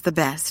deserves the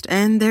best,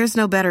 and there's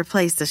no better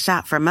place to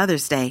shop for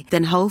Mother's Day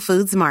than Whole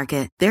Foods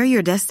Market. They're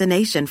your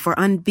destination for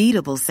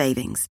unbeatable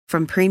savings,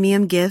 from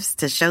premium gifts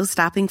to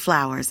show-stopping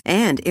flowers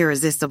and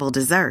irresistible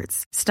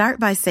desserts. Start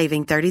by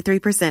saving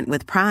 33%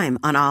 with Prime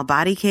on all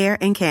body care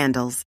and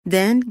candles.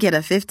 Then get a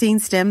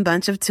 15-stem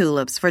bunch of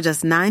tulips for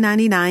just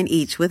 $9.99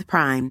 each with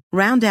Prime.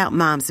 Round out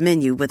Mom's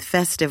menu with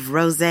festive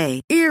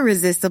rosé,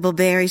 irresistible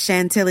berry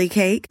chantilly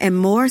cake, and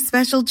more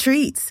special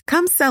treats.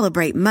 Come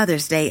celebrate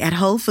Mother's Day at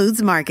Whole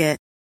Foods Market.